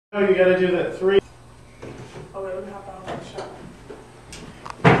Oh, you gotta do that 3. Oh, wait, let me hop on that shot.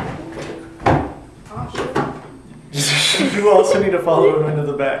 Oh, shit. You also need to follow him into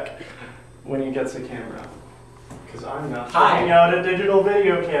the back when he gets a camera. Because I'm not checking out a digital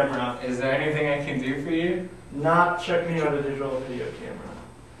video camera. Is there anything I can do for you? Not checking out a digital video camera.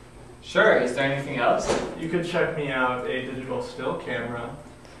 Sure, is there anything else? You could check me out a digital still camera.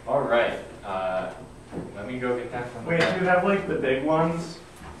 Alright, let me go get that from Wait, do you have like the big ones?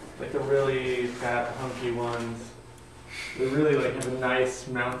 Like the really fat, hunky ones. They really like have a nice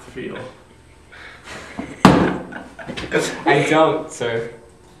mouth feel. I don't, sir.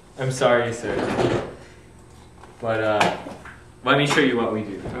 I'm sorry, sir. But, let me show you what we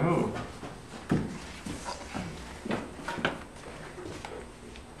do. Oh.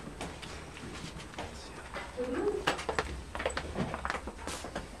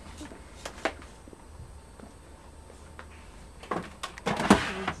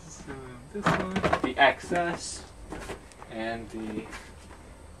 This one, the excess, and the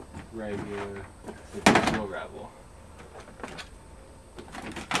regular, the digital rebel.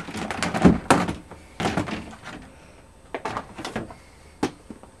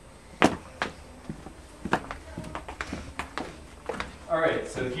 Alright,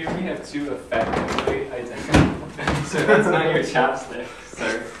 so here we have two effectively identical. So that's not your chapstick,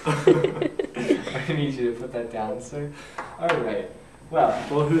 sir. I need you to put that down, sir. Alright. Well,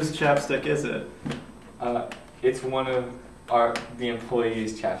 Whose chapstick is it? it's one of the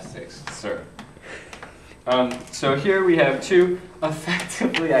employees' chapsticks, sir. So here we have two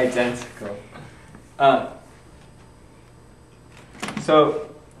effectively identical. So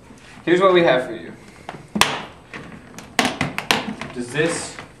here's what we have for you. Does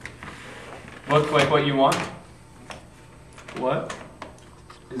this look like what you want? What?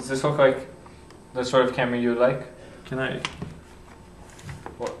 Does this look like the sort of camera you would like? Can I?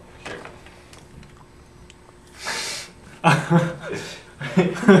 Well, here.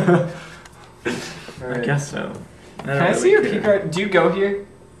 I guess so. Can I see your P card? Do you go here?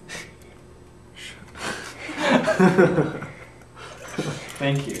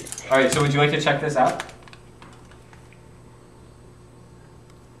 Thank you. Alright, so would you like to check this out?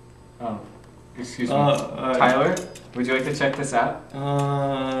 Oh, excuse me. Tyler, would you like to check this out?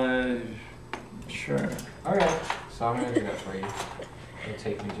 Sure. Alright, so I'm going to do that for you. It'll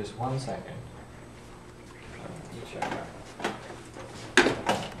take me just 1 second. Let me check out.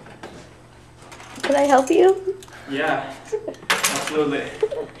 Can I help you? Yeah, absolutely.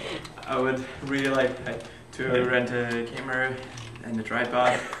 I would really like to rent a camera and a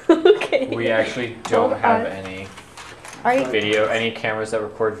tripod. Okay. We actually don't have any any cameras that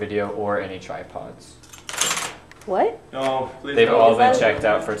record video or any tripods. What? No, please They've don't. all been checked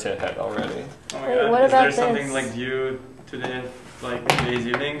out for Tit Head already. Oh my Wait, god, what is there about something this? like due to the today's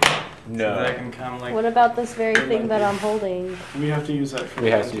evening? No. So that I can come like. What about this very thing that I'm holding? We have to use that for. We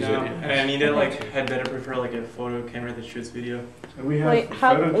have to use No, it. and I need it like. I'd better prefer like a photo camera that shoots video. We have Wait,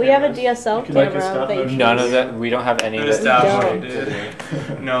 photo we have a cameras. DSL You could, like, a camera stop that you motion. None of that. We don't have any No, that. stop don't. motion,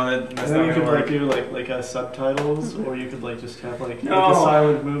 dude. No, that's And not then you could gonna like work. do like a subtitles, or you could like just have like a No.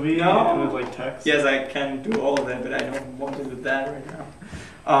 silent movie No. with like text. Yes, I can do all of that, but I don't want to do that right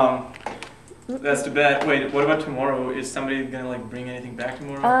now. That's too bad. Wait, what about tomorrow? Is somebody gonna like bring anything back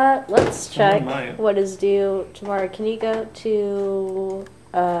tomorrow? Let's check Someone might. what is due tomorrow. Can you go to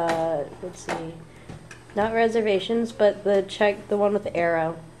let's see. Not reservations, but the one with the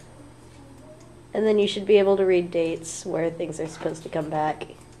arrow. And then you should be able to read dates where things are supposed to come back.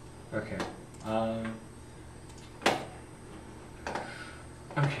 Okay.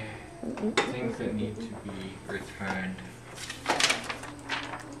 Okay. Things that need to be returned.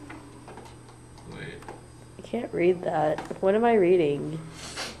 Wait. I can't read that. What am I reading?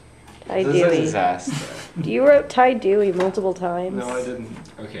 Ty This is a Dewey. disaster. You wrote Ty Dewey multiple times. No, I didn't.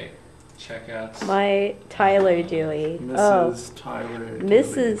 Okay. Checkouts. My Tyler Dewey. Mrs. Tyler. Dewey.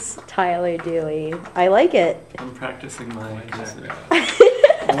 Mrs. Tyler Dewey. I like it. I'm practicing my. Checkout.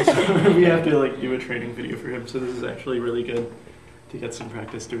 Also, we have to like do a training video for him, so this is actually really good to get some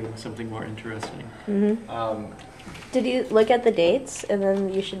practice doing something more interesting. Mm-hmm. Did you look at the dates, and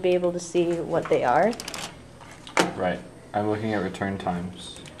then you should be able to see what they are? Right. I'm looking at return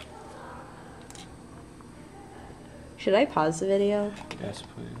times. Should I pause the video? Yes,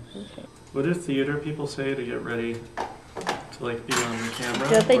 please. Okay. What do theater people say to get ready to like be on the camera?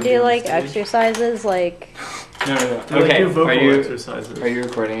 Don't they or do on like stage? exercises like? No. They like Okay. do vocal Are you exercises.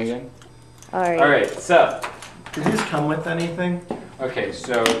 recording again? All right. All right. So. Do these come with anything? Okay.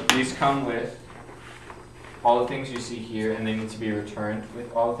 So these come with all the things you see here, and they need to be returned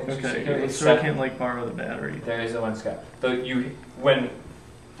with all the things you see here. Okay, so I can't like borrow the battery. There is a one step. So when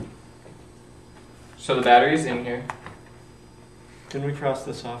So the battery's in here. Can we cross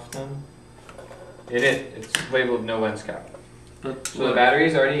this off then? It is. It's labeled no lens cap. But So the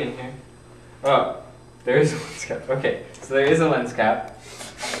battery's already in here. Oh, there is a lens cap. Okay, so there is a lens cap.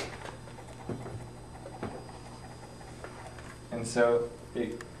 And so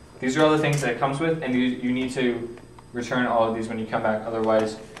these are all the things that it comes with, and you need to return all of these when you come back,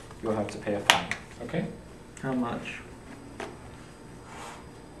 otherwise you'll have to pay a fine. Okay? How much?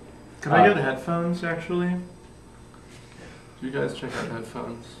 Can I get headphones actually? You guys check out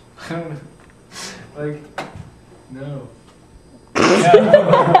headphones. I don't know. Like, no.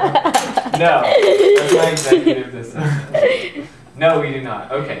 No, that's my executive decision. No, we do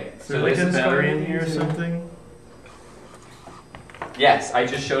not. Okay, Is there like this a is battery going in here or to- something? Yes, I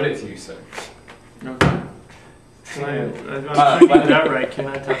just showed it to you, sir. Okay. Can I'm but- checking that right. Can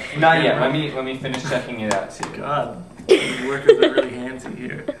I touch the Not yet. camera? Let me finish checking it out. See. God, the workers are really handsy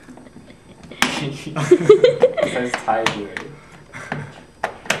here. It says Ty Dewey.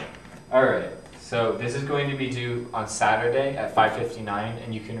 All right. So this is going to be due on Saturday at 5:59,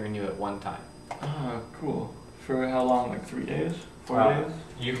 and you can renew it one time. Ah, cool. For how long? Like 3 days? 4 Wow. days?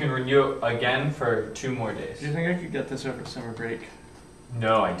 You can renew it again for 2 more days. Do you think I could get this over summer break?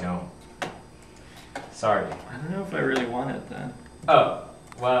 No, I don't. Sorry. I don't know if I really want it then. Oh,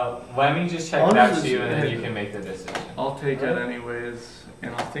 well, let me just check I'll it out just- to you, and then you can make the decision. I'll take it anyways,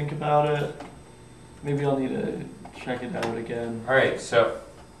 and I'll think about it. Maybe I'll need to check it out again. All right. So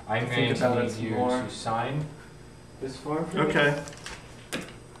I'm Think going about to it need some you more. to sign this form. for me. Okay.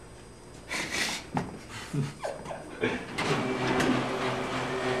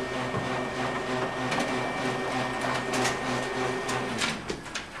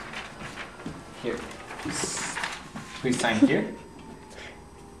 Here. Please sign here.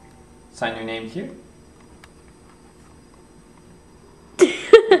 Sign your name here.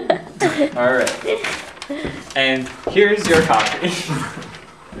 All right. And here's your copy.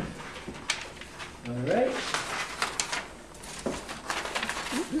 All right.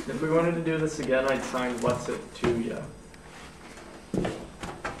 If we wanted to do this again, I'd sign what's it to you.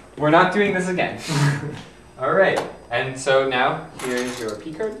 We're not doing this again. All right. And so now here's your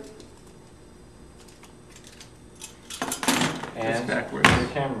P card. It's And backwards. your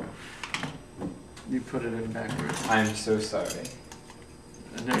camera. You put it in backwards. I'm so sorry.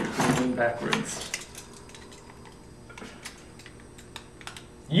 No, you put it in backwards.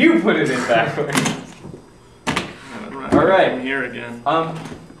 You put it in backwards. All right. I'm here again.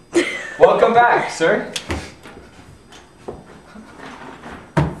 Welcome back, sir.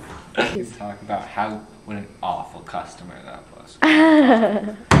 Please talk about what an awful customer that was.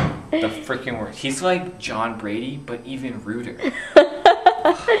 The freaking worst. He's like John Brady, but even ruder.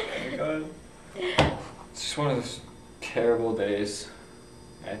 Oh my god. It's just one of those terrible days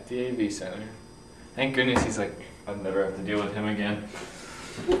at the AV Center. Thank goodness he's like, I'll never have to deal with him again.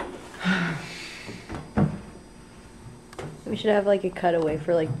 We should have like a cutaway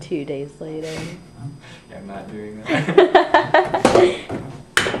for like 2 days later. Yeah, I'm not doing that.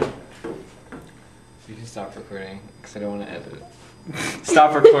 You can stop recording, because I don't want to edit it.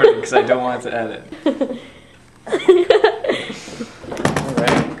 Stop recording, because I don't want to edit.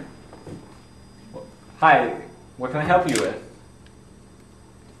 Alright. Hi, what can I help you with?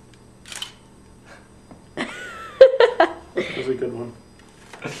 That was a good one.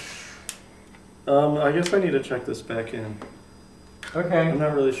 I guess I need to check this back in. Okay. I'm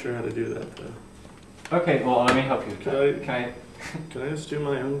not really sure how to do that though. Okay, well, let me help you. Can I? Can I just do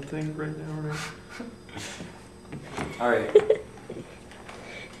my own thing right now, right? Alright.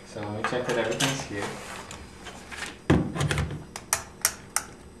 So let me check that everything's here.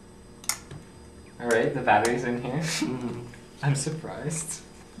 Alright, the battery's in here. Mm-hmm. I'm surprised.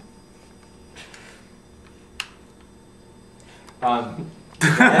 The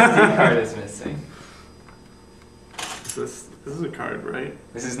SD card is missing. This is a card, right?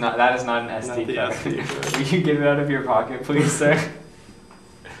 That is not an Not SD the card. SD card. Will you get it out of your pocket, please, sir?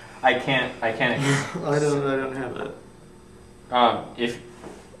 I can't. I don't have it. If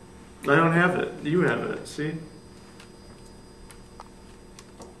I don't have it. You have it. See?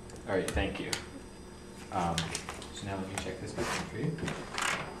 all right, thank you. So now let me check this back in for you.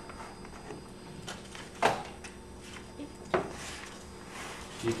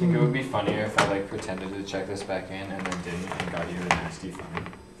 Do you think it would be funnier if I like pretended to check this back in and then didn't and got you a nasty fine?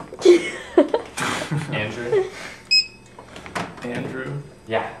 Andrew? Andrew.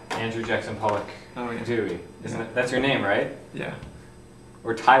 Yeah, Andrew Jackson-Polluck-Dewey. Oh yeah. Isn't it? That's your name, right? Yeah.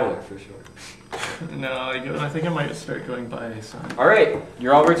 Or Tyler for short. No, I think I might start going by son. All right,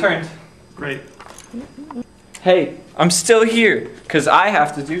 you're all returned. Great. Hey, I'm still here because I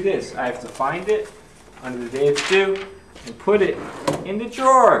have to do this. I have to find it, under the day it's due, and put it in the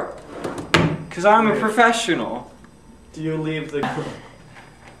drawer. Because I'm a professional. Do you leave the...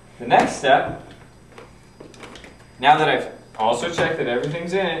 The next step, now that I've also checked that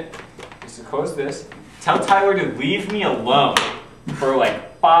everything's in it, is to close this. Tell Tyler to leave me alone for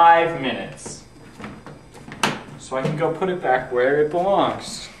like 5 minutes. So I can go put it back where it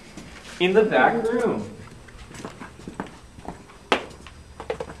belongs. In the back room.